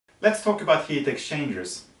Let's talk about heat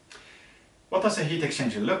exchangers. What does a heat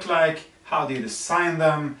exchanger look like? How do you design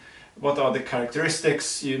them? What are the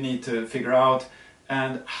characteristics you need to figure out?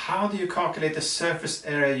 And how do you calculate the surface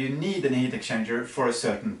area you need in a heat exchanger for a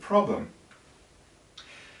certain problem?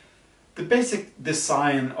 The basic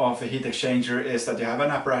design of a heat exchanger is that you have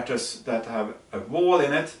an apparatus that have a wall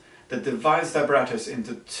in it that divides the apparatus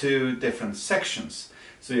into two different sections.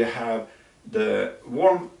 So you have the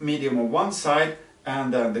warm medium on one side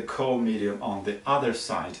and then the cold medium on the other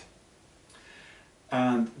side.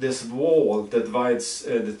 And this wall that divides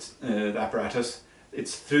the apparatus,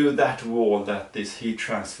 it's through that wall that this heat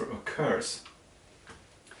transfer occurs.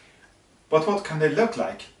 But what can they look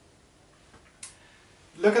like?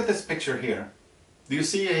 Look at this picture here. Do you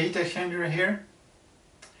see a heat exchanger here?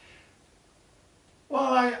 Well,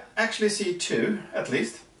 I actually see two, at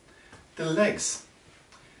least. The legs.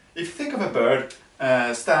 If you think of a bird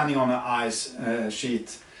standing on an ice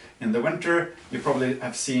sheet in the winter, you probably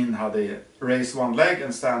have seen how they raise one leg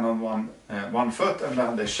and stand on one foot, and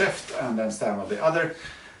then they shift and then stand on the other.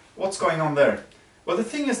 What's going on there? Well, the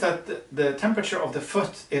thing is that the temperature of the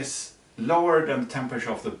foot is lower than the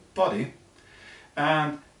temperature of the body,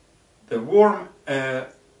 and the warm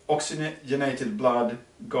oxygenated blood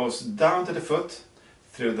goes down to the foot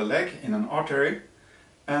through the leg in an artery,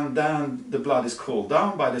 and then the blood is cooled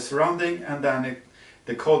down by the surrounding, and then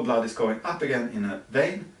the cold blood is going up again in a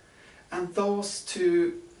vein, and those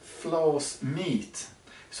two flows meet.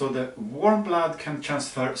 So the warm blood can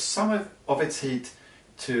transfer some of its heat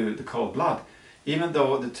to the cold blood, even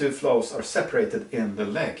though the two flows are separated in the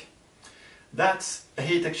leg. That's a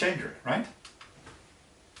heat exchanger, right?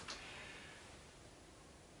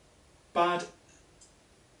 But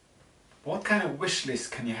what kind of wish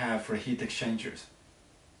list can you have for heat exchangers?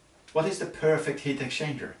 What is the perfect heat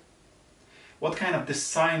exchanger? What kind of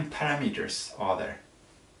design parameters are there?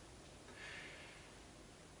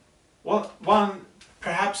 Well, one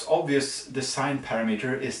perhaps obvious design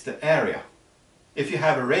parameter is the area. If you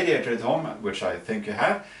have a radiator at home, which I think you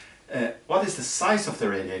have, what is the size of the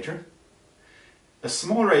radiator? A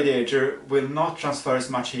small radiator will not transfer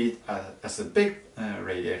as much heat as a big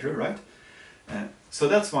radiator, right? So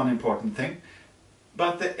that's one important thing.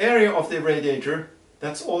 But the area of the radiator,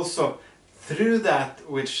 that's also through that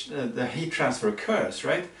which the heat transfer occurs,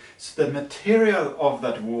 right? So the material of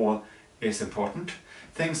that wall is important.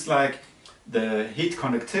 Things like the heat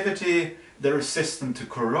conductivity, the resistance to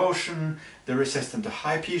corrosion, the resistance to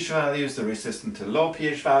high pH values, the resistance to low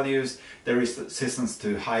pH values, the resistance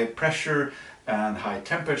to high pressure and high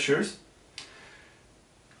temperatures.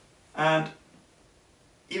 And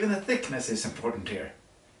even the thickness is important here.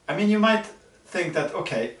 I mean, you might think that,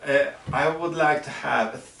 okay, I would like to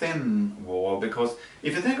have a thin wall, because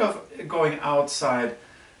if you think of going outside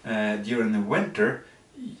during the winter,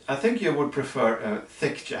 I think you would prefer a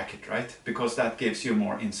thick jacket, right? Because that gives you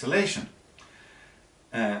more insulation.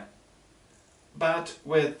 But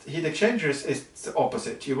with heat exchangers, it's the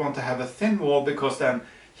opposite. You want to have a thin wall because then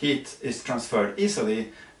heat is transferred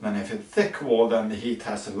easily. When if it's a thick wall, then the heat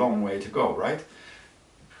has a long way to go, right?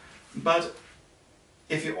 But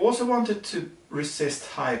if you also wanted to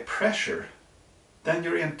resist high pressure, then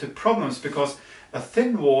you're into problems, because a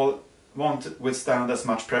thin wall won't withstand as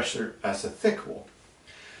much pressure as a thick wall.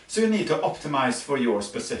 So you need to optimize for your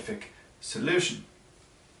specific solution.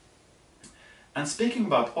 And speaking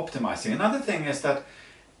about optimizing, another thing is that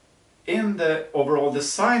in the overall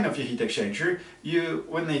design of your heat exchanger, you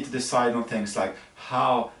will need to decide on things like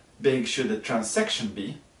how big should the transection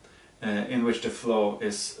be in which the flow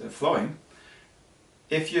is flowing.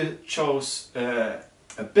 If you chose a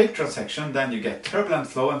big transection, then you get turbulent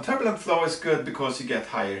flow, and turbulent flow is good because you get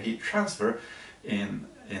higher heat transfer in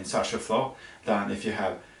such a flow than if you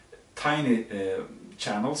have tiny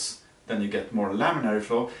channels, then you get more laminar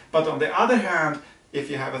flow. But on the other hand, if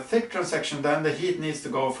you have a thick transection, then the heat needs to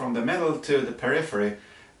go from the middle to the periphery,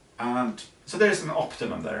 and so there's an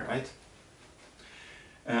optimum there, right?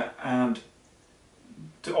 And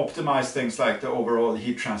to optimize things like the overall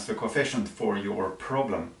heat transfer coefficient for your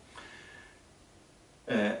problem,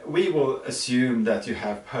 we will assume that you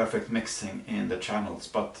have perfect mixing in the channels,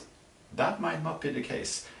 but that might not be the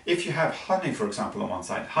case. If you have honey, for example, on one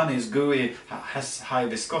side, honey is gooey, has high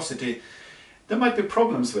viscosity, there might be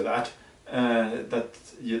problems with that,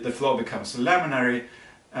 the flow becomes laminary,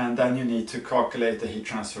 and then you need to calculate the heat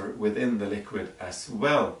transfer within the liquid as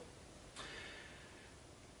well.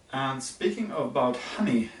 And speaking about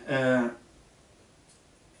honey,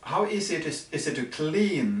 how easy is it to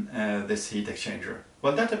clean this heat exchanger?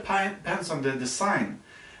 Well, that depends on the design.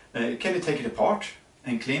 Can you take it apart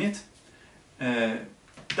and clean it?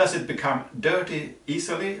 Does it become dirty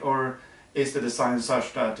easily, or is the design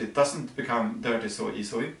such that it doesn't become dirty so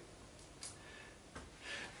easily?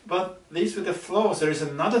 But these with the flows, there is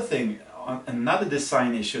another thing, another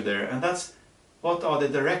design issue there, and that's what are the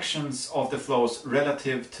directions of the flows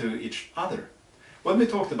relative to each other. When we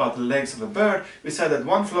talked about the legs of a bird, we said that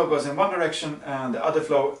one flow goes in one direction and the other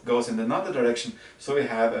flow goes in another direction, so we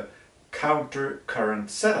have a counter-current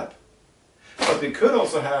setup. But we could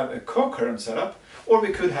also have a co-current setup, or we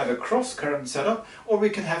could have a cross-current setup, or we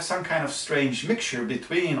can have some kind of strange mixture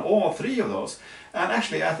between all three of those. And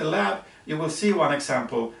actually at the lab you will see one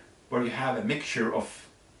example where you have a mixture of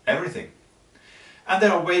everything. And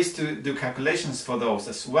there are ways to do calculations for those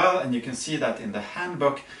as well, and you can see that in the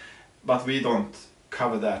handbook, but we don't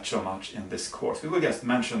cover that so much in this course. We will just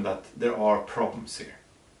mention that there are problems here.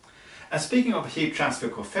 And speaking of heat transfer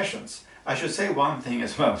coefficients, I should say one thing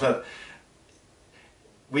as well, that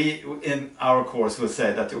we in our course will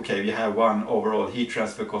say that okay, we have one overall heat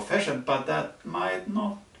transfer coefficient, but that might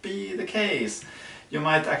not be the case. You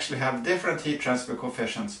might actually have different heat transfer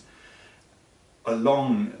coefficients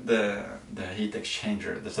along the heat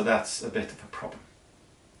exchanger, so that's a bit of a problem.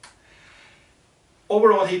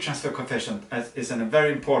 Overall heat transfer coefficient is a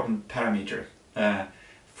very important parameter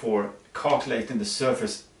for calculating the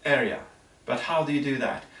surface area. But how do you do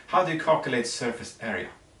that? How do you calculate surface area?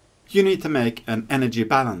 You need to make an energy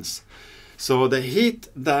balance. So the heat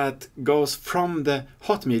that goes from the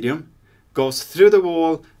hot medium goes through the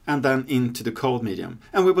wall and then into the cold medium.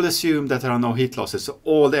 And we will assume that there are no heat losses, so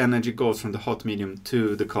all the energy goes from the hot medium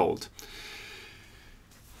to the cold.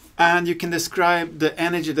 And you can describe the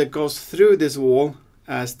energy that goes through this wall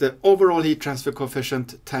as the overall heat transfer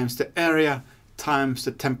coefficient times the area times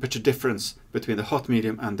the temperature difference between the hot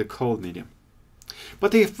medium and the cold medium.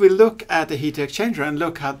 But if we look at the heat exchanger and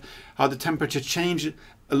look at how the temperature change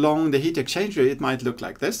along the heat exchanger, it might look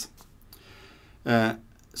like this.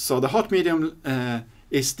 So the hot medium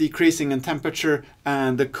is decreasing in temperature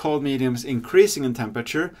and the cold medium is increasing in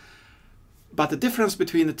temperature, but the difference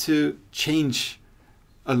between the two change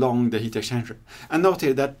along the heat exchanger. And note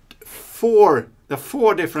here that the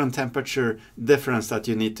four different temperature difference that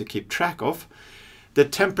you need to keep track of: the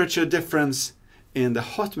temperature difference in the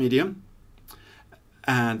hot medium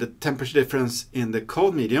and the temperature difference in the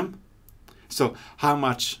cold medium. So how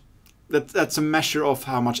much, that's a measure of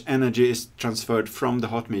how much energy is transferred from the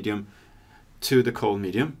hot medium to the cold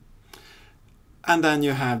medium. And then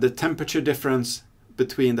you have the temperature difference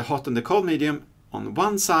between the hot and the cold medium on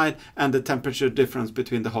one side and the temperature difference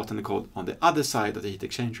between the hot and the cold on the other side of the heat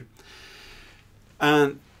exchanger.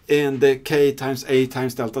 And in the K times A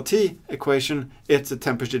times delta T equation, it's the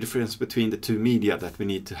temperature difference between the two media that we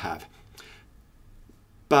need to have.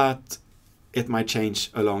 But it might change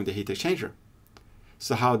along the heat exchanger.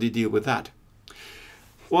 So how do you deal with that?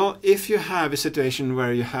 Well, if you have a situation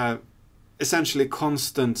where you have essentially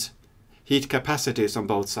constant heat capacities on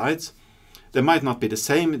both sides, they might not be the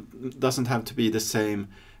same, it doesn't have to be the same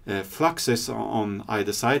fluxes on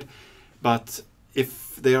either side, but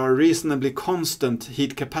if they are reasonably constant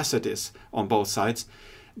heat capacities on both sides,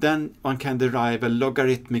 then one can derive a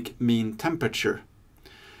logarithmic mean temperature.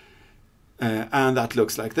 And that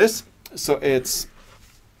looks like this. So it's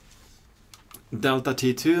delta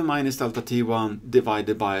T2 minus delta T1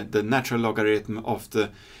 divided by the natural logarithm of the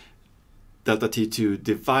delta T2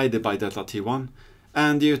 divided by delta T1.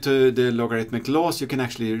 And due to the logarithmic laws, you can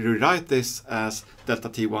actually rewrite this as delta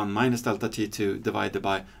T1 minus delta T2 divided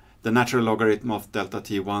by the natural logarithm of delta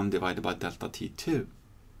T1 divided by delta T2.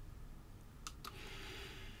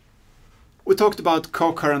 We talked about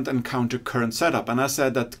co-current and counter-current setup, and I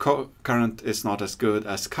said that co-current is not as good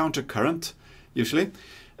as counter-current usually.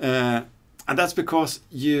 And that's because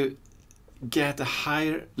you get a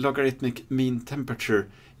higher logarithmic mean temperature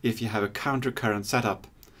if you have a counter-current setup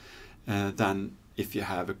than if you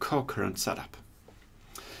have a co-current setup.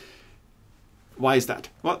 Why is that?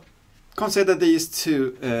 Well, consider these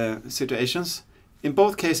two situations. In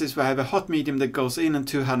both cases we have a hot medium that goes in at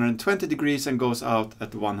 220 degrees and goes out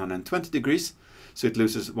at 120 degrees, so it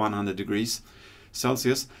loses 100 degrees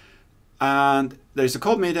Celsius. And there's a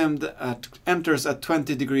cold medium that enters at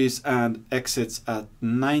 20 degrees and exits at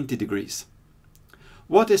 90 degrees.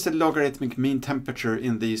 What is the logarithmic mean temperature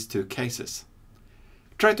in these two cases?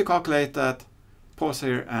 Try to calculate that. Pause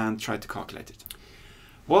here and try to calculate it.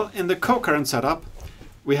 Well, in the co-current setup,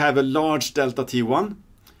 we have a large delta T1.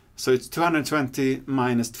 So it's 220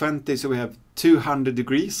 minus 20, so we have 200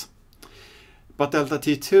 degrees. But delta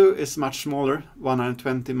T2 is much smaller,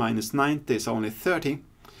 120 minus 90 is only 30.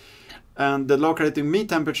 And the logarithmic mean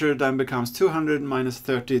temperature then becomes 200 minus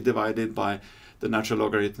 30 divided by the natural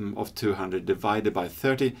logarithm of 200 divided by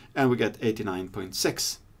 30, and we get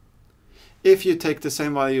 89.6. If you take the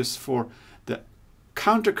same values for the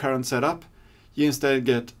countercurrent setup, you instead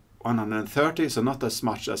get 130, so not as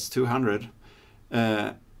much as 200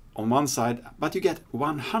 on one side, but you get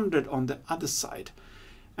 100 on the other side.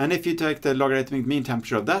 And if you take the logarithmic mean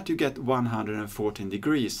temperature of that, you get 114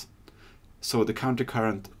 degrees. So the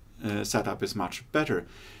countercurrent setup is much better.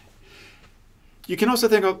 You can also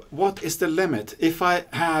think of what is the limit. If I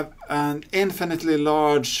have an infinitely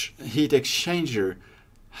large heat exchanger,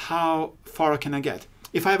 how far can I get?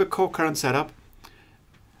 If I have a co-current setup,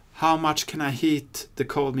 how much can I heat the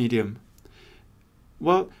cold medium?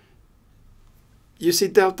 Well, you see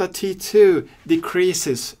delta T2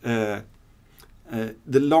 decreases the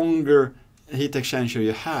longer heat exchanger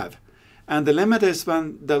you have. And the limit is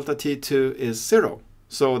when delta T2 is 0.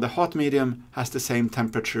 So the hot medium has the same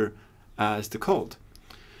temperature as the cold,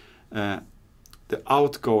 the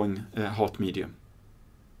outgoing hot medium.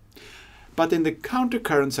 But in the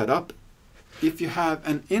countercurrent setup, if you have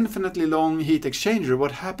an infinitely long heat exchanger,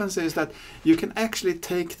 what happens is that you can actually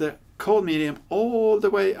take the cold medium all the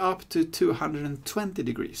way up to 220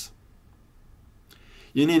 degrees.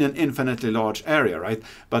 You need an infinitely large area, right?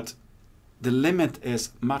 But the limit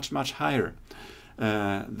is much, much higher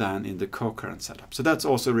than in the co-current setup. So that's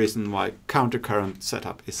also a reason why countercurrent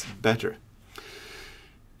setup is better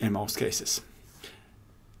in most cases.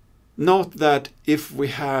 Note that if we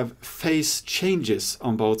have phase changes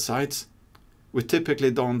on both sides, we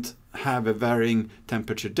typically don't have a varying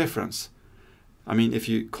temperature difference. I mean, if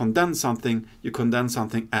you condense something, you condense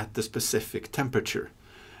something at the specific temperature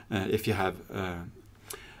if you have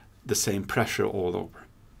the same pressure all over.